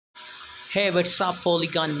Hey, what's up,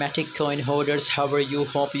 Polygon Matic coin holders? How are you?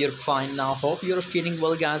 Hope you're fine now. Hope you're feeling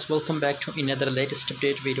well, guys. Welcome back to another latest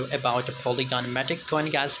update video about a Polygon Matic coin,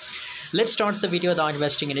 guys. Let's start the video without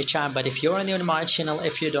investing in a chat. But if you're new to my channel,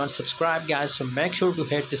 if you don't subscribe, guys, so make sure to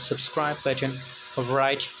hit the subscribe button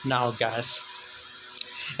right now, guys.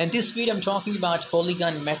 In this video, I'm talking about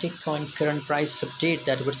Polygon Matic coin current price update.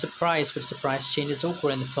 That what's the price changes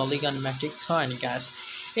occur in the Polygon Matic coin, guys.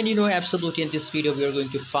 And absolutely in this video we are going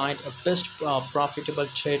to find a best profitable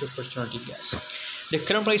trade opportunity, guys. The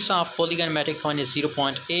current price of Polygon Matic coin is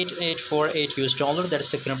 0.8848 US dollar. That is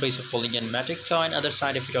the current price of Polygon Matic coin. Other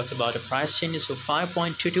side, if you talk about the price changes, so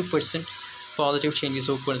 5.22% positive changes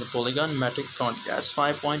occur in the Polygon Matic coin, guys.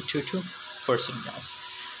 5.22%, guys.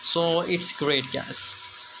 So it's great, guys.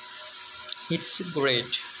 It's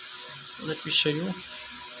great. Let me show you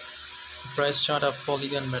the price chart of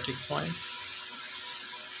Polygon Matic coin.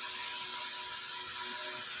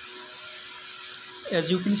 As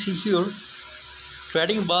you can see here,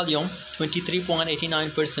 trading volume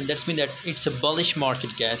 23.89%. That's mean that it's a bullish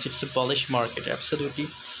market, guys. It's a bullish market, absolutely.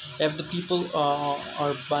 If the people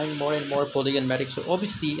are buying more and more Polygon Matic, so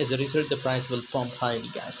obviously as a result the price will pump highly,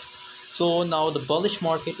 guys. So now the bullish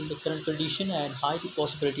market in the current condition and high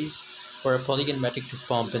possibilities for a Polygon Matic to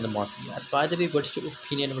pump in the market, guys. By the way, what's your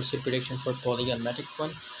opinion, what's your prediction for Polygon Matic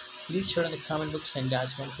one? Please share in the comment box, and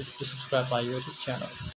guys, don't forget to subscribe my YouTube channel.